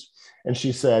first. And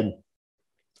she said,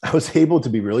 I was able to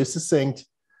be really succinct,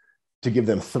 to give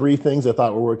them 3 things I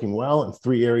thought were working well and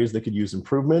 3 areas that could use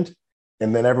improvement.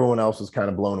 And then everyone else was kind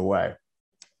of blown away.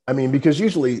 I mean, because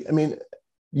usually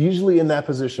in that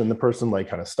position, the person like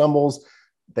kind of stumbles,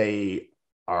 they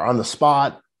are on the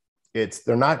spot. It's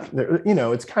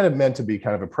kind of meant to be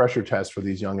kind of a pressure test for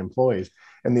these young employees,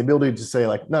 and the ability to say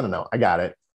like, no, I got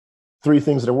it. 3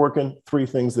 things that are working, 3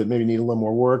 things that maybe need a little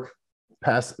more work,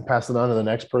 pass it on to the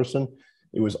next person.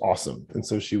 It was awesome. And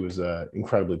so she was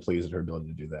incredibly pleased at her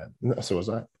ability to do that. So was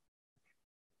I.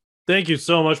 Thank you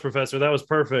so much, Professor. That was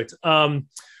perfect.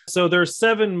 So there's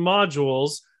 7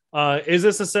 modules. Is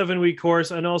this a 7-week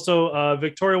course? And also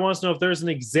Victoria wants to know if there's an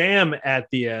exam at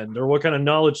the end or what kind of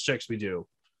knowledge checks we do.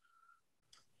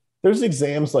 There's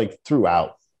exams like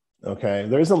throughout. Okay.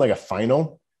 There isn't like a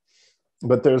final,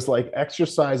 but there's like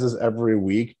exercises every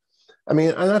week. I mean,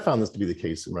 and I found this to be the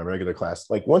case in my regular class.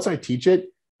 Like once I teach it,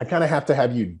 I kind of have to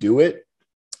have you do it.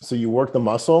 So you work the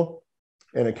muscle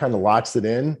and it kind of locks it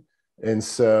in. And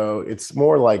so it's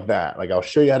more like that. Like I'll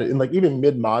show you how to, and like even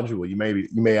mid-module, you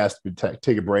may ask to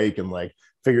take a break and like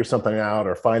figure something out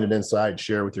or find an insight,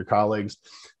 share with your colleagues.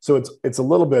 So it's a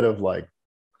little bit of like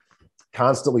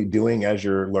constantly doing as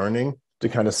you're learning to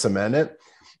kind of cement it.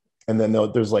 And then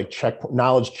there's like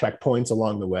knowledge checkpoints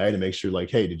along the way to make sure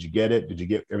like, hey, did you get it? Did you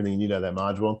get everything you need out of that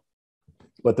module?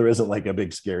 But there isn't like a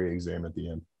big scary exam at the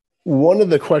end. One of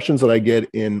the questions that I get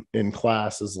in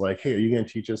class is like, hey, are you going to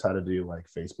teach us how to do like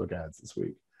Facebook ads this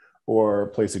week or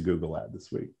place a Google ad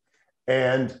this week?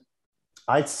 And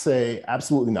I'd say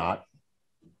absolutely not,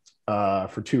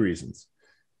 for 2 reasons.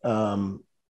 The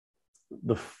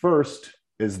first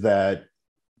is that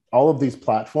all of these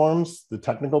platforms, the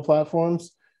technical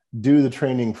platforms, do the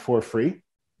training for free.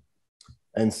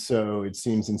 And so it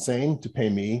seems insane to pay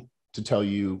me to tell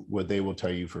you what they will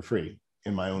tell you for free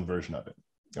in my own version of it.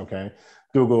 Okay.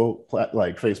 Google,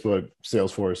 like Facebook,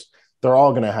 Salesforce, they're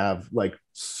all going to have like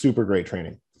super great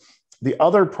training. The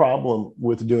other problem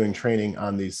with doing training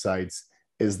on these sites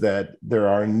is that there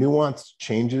are nuanced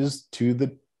changes to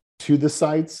the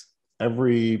sites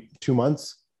every 2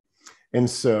 months. And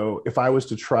so if I was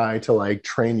to try to like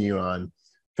train you on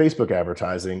Facebook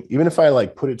advertising, even if I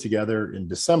like put it together in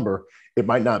December, it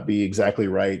might not be exactly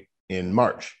right in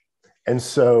March. And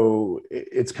so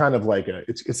it's kind of like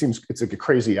it seems it's like a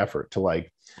crazy effort to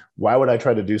like, why would I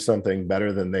try to do something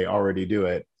better than they already do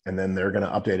it? And then they're going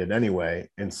to update it anyway.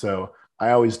 And so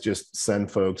I always just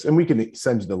send folks, and we can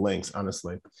send you the links,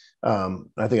 honestly.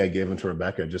 I think I gave them to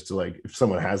Rebecca just to like, if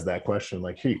someone has that question,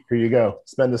 like, here you go,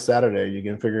 spend a Saturday, you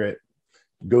can figure it,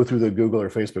 go through the Google or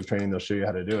Facebook training, they'll show you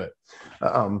how to do it.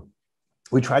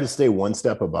 We try to stay one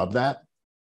step above that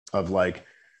of like,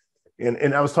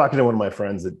 and I was talking to one of my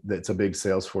friends that's a big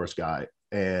Salesforce guy,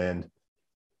 and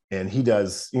he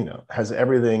does, has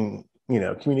everything,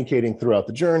 communicating throughout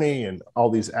the journey and all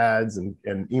these ads and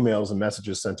emails and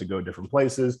messages sent to go different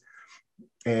places.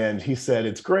 And he said,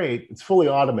 it's great. It's fully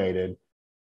automated.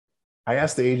 I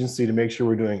asked the agency to make sure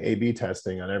we're doing A/B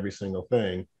testing on every single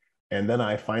thing. And then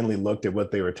I finally looked at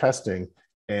what they were testing,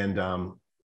 and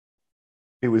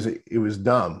it was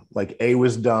dumb. Like A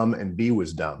was dumb and B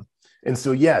was dumb. And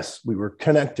so, yes, we were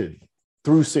connected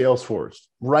through Salesforce,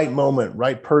 right moment,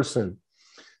 right person.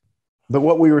 But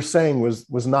what we were saying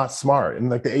was not smart. And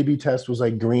like the A/B test was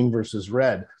like green versus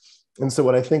red. And so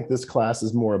what I think this class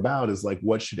is more about is like,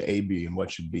 what should A be and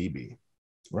what should B be,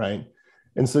 right?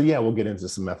 And so, yeah, we'll get into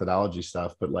some methodology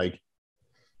stuff, but like,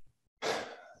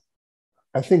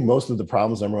 I think most of the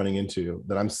problems I'm running into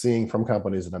that I'm seeing from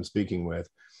companies that I'm speaking with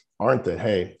aren't that,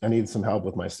 hey, I need some help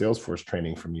with my Salesforce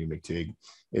training from you, McTeague.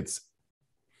 It's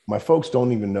my folks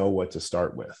don't even know what to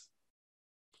start with.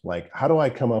 Like, how do I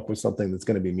come up with something that's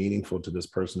going to be meaningful to this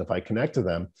person? If I connect to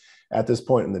them at this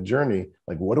point in the journey,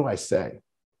 like, what do I say?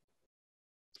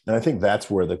 And I think that's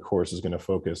where the course is going to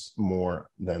focus more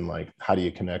than like, how do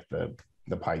you connect the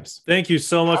pipes? Thank you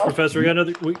so much, Professor. We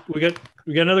got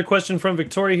another question from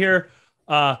Victoria here.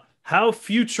 How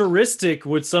futuristic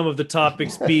would some of the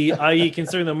topics be, i.e.,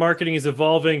 considering that marketing is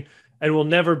evolving and will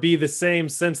never be the same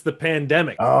since the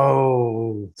pandemic?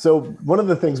 Oh, so one of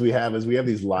the things we have is we have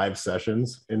these live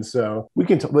sessions. And so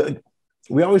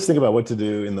we always think about what to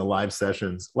do in the live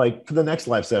sessions. Like for the next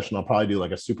live session, I'll probably do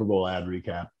like a Super Bowl ad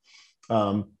recap.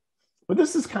 But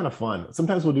this is kind of fun.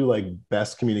 Sometimes we'll do like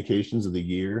best communications of the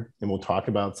year and we'll talk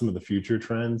about some of the future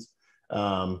trends.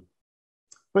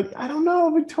 But I don't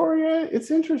know, Victoria, it's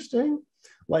interesting.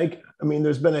 Like, I mean,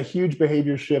 there's been a huge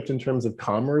behavior shift in terms of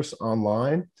commerce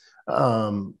online.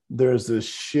 There's this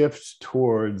shift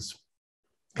towards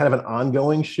kind of an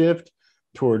ongoing shift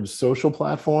towards social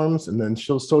platforms, and then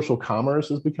social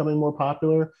commerce is becoming more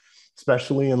popular,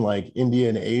 especially in like India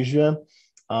and Asia.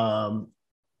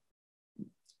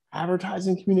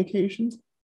 Advertising communications,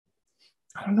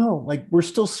 I don't know, like we're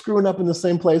still screwing up in the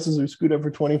same places we screwed up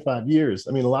for 25 years.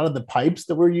 I mean, a lot of the pipes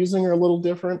that we're using are a little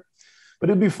different, but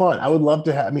it'd be fun. I would love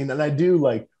to have, I mean, and I do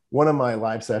like one of my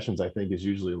live sessions, I think is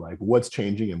usually like what's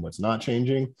changing and what's not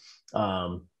changing.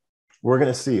 We're going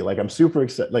to see, like, I'm super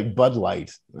excited, like Bud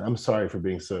Light. I'm sorry for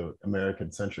being so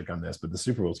American centric on this, but the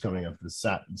Super Bowl is coming up this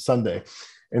Sunday.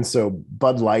 And so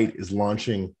Bud Light is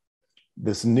launching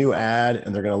this new ad,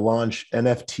 and they're going to launch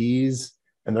NFTs,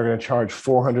 and they're going to charge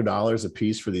 $400 a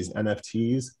piece for these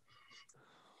NFTs.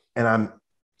 And I'm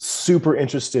super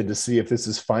interested to see if this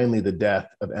is finally the death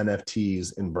of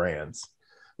NFTs in brands.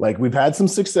 Like we've had some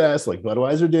success, like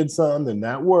Budweiser did some, and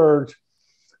that worked.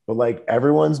 But like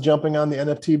everyone's jumping on the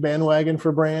NFT bandwagon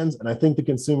for brands. And I think the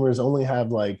consumers only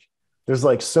have like, there's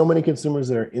like so many consumers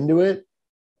that are into it.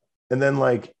 And then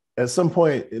like at some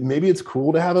point, maybe it's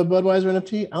cool to have a Budweiser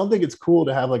NFT. I don't think it's cool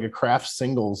to have like a craft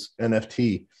singles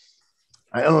NFT.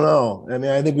 I don't know. I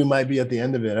mean, I think we might be at the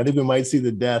end of it. I think we might see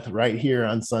the death right here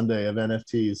on Sunday of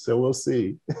NFTs. So we'll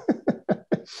see.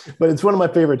 But it's one of my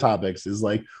favorite topics is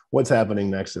like what's happening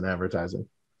next in advertising.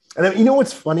 And then, you know,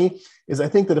 what's funny is I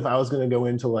think that if I was going to go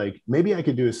into like, maybe I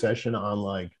could do a session on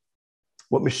like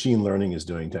what machine learning is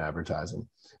doing to advertising,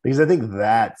 because I think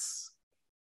that's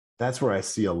where I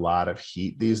see a lot of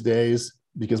heat these days,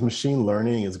 because machine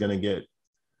learning is going to get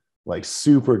like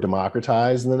super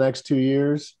democratized in the next 2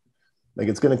 years. Like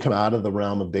it's going to come out of the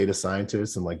realm of data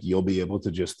scientists, and like you'll be able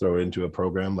to just throw it into a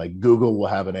program. Like Google will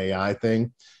have an AI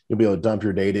thing. You'll be able to dump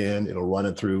your data in. It'll run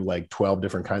it through like 12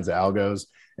 different kinds of algos,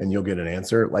 and you'll get an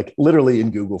answer like literally in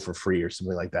Google for free or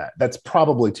something like that. That's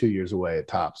probably 2 years away at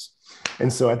tops.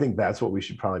 And so I think that's what we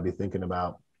should probably be thinking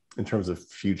about in terms of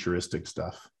futuristic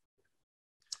stuff.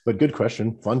 But good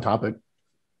question. Fun topic.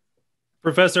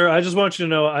 Professor, I just want you to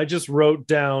know, I just wrote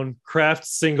down craft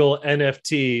single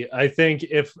NFT. I think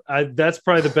that's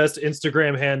probably the best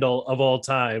Instagram handle of all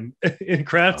time in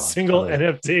craft single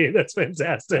NFT. That's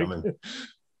fantastic.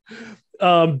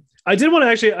 I did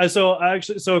want to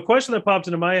so a question that popped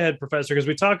into my head, Professor, because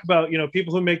we talk about, you know,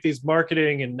 people who make these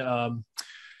marketing and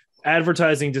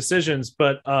advertising decisions,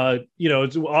 but you know,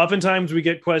 oftentimes we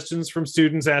get questions from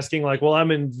students asking like, well, I'm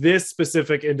in this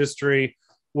specific industry,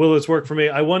 will this work for me?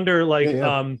 I wonder, like,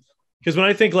 because when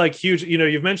I think like huge, you know,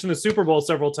 you've mentioned the Super Bowl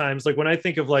several times. Like when I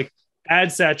think of like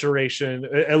ad saturation,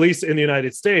 at least in the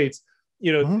United States,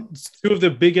 you know, two of the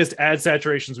biggest ad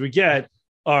saturations we get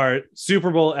are Super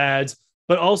Bowl ads,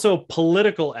 but also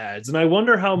political ads. And I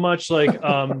wonder how much like,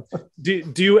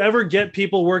 do you ever get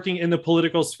people working in the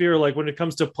political sphere, like when it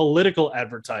comes to political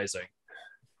advertising?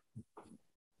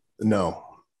 No,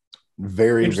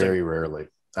 very, very rarely.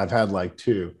 I've had like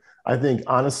two. I think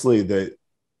honestly that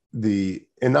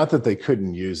and not that they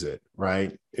couldn't use it,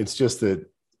 right? It's just that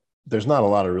there's not a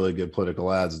lot of really good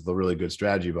political ads with a really good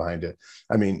strategy behind it.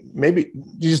 I mean, maybe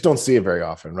you just don't see it very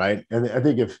often, right? And I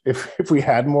think if we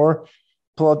had more,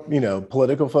 you know,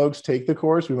 political folks take the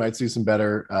course, we might see some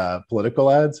better political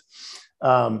ads.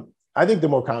 I think the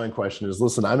more common question is,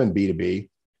 listen, I'm in B2B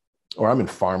or I'm in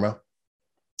pharma,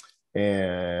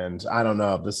 and I don't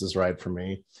know if this is right for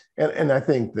me. And I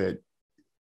think that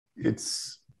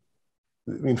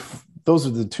those are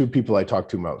the two people I talk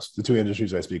to most, the two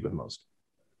industries I speak with most,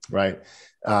 right?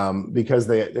 Because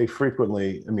they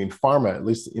frequently, I mean, pharma, at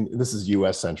least this is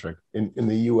US centric. In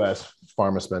the US,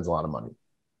 pharma spends a lot of money,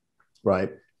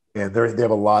 right? And they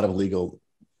have a lot of legal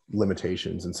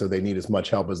limitations. And so they need as much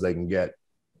help as they can get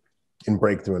in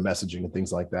breakthrough and messaging and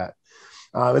things like that.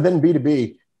 And then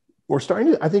B2B,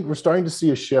 I think we're starting to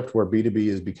see a shift where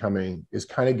B2B is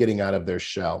kind of getting out of their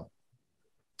shell.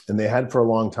 And they had for a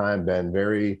long time been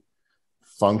very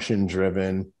function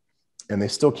driven, and they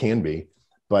still can be,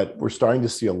 but we're starting to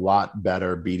see a lot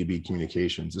better B2B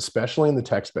communications, especially in the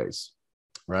tech space,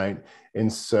 right?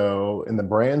 And so, in the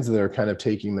brands that are kind of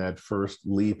taking that first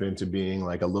leap into being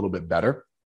like a little bit better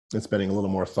and spending a little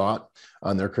more thought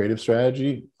on their creative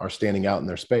strategy are standing out in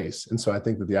their space. And so I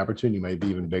think that the opportunity might be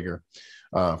even bigger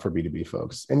for B2B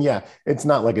folks. And yeah, it's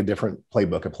not like a different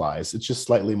playbook applies. It's just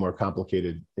slightly more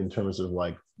complicated in terms of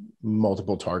like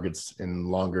multiple targets and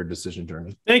longer decision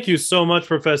journey. Thank you so much,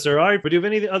 Professor. All right, but do you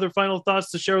have any other final thoughts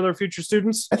to share with our future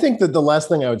students? I think that the last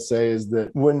thing I would say is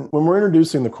that when we're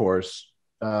introducing the course,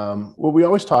 what we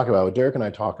always talk about, what Derek and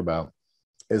I talk about,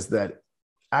 is that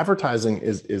advertising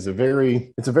is a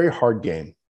very hard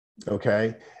game,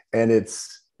 okay? And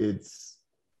it's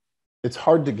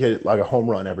hard to get like a home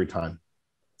run every time,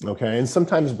 okay? And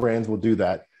sometimes brands will do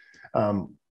that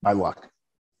by luck.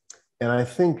 And I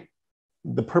think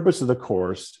the purpose of the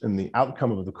course and the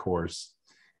outcome of the course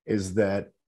is that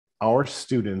our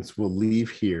students will leave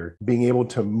here being able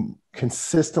to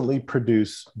consistently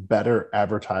produce better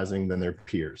advertising than their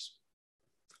peers.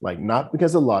 Like, not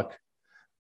because of luck,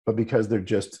 but because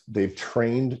they've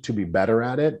trained to be better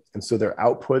at it. And so their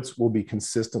outputs will be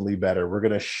consistently better. We're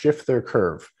going to shift their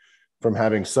curve from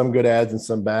having some good ads and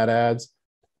some bad ads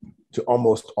to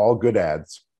almost all good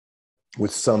ads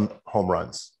with some home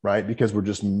runs, right? Because we're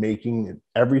just making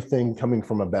everything coming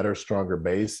from a better, stronger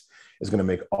base is going to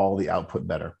make all the output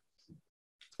better.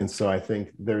 And so I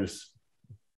think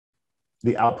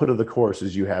the output of the course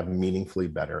is you have meaningfully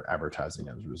better advertising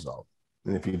as a result.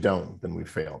 And if you don't, then we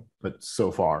failed. But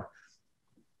so far,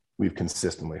 we've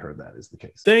consistently heard that is the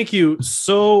case. Thank you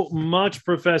so much,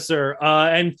 Professor.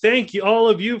 And thank you, all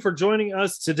of you, for joining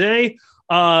us today.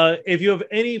 If you have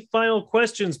any final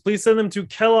questions, please send them to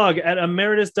Kellogg at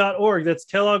emeritus.org. That's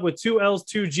Kellogg with 2 L's,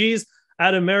 2 G's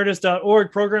at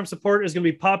emeritus.org. Program support is going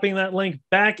to be popping that link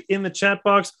back in the chat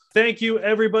box. Thank you,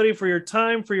 everybody, for your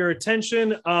time, for your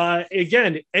attention.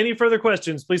 Again, any further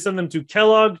questions, please send them to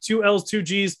Kellogg, 2 L's, 2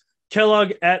 G's,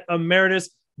 Kellogg at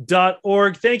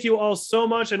emeritus.org. Thank you all so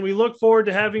much, and we look forward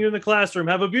to having you in the classroom.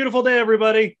 Have a beautiful day,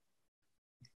 everybody.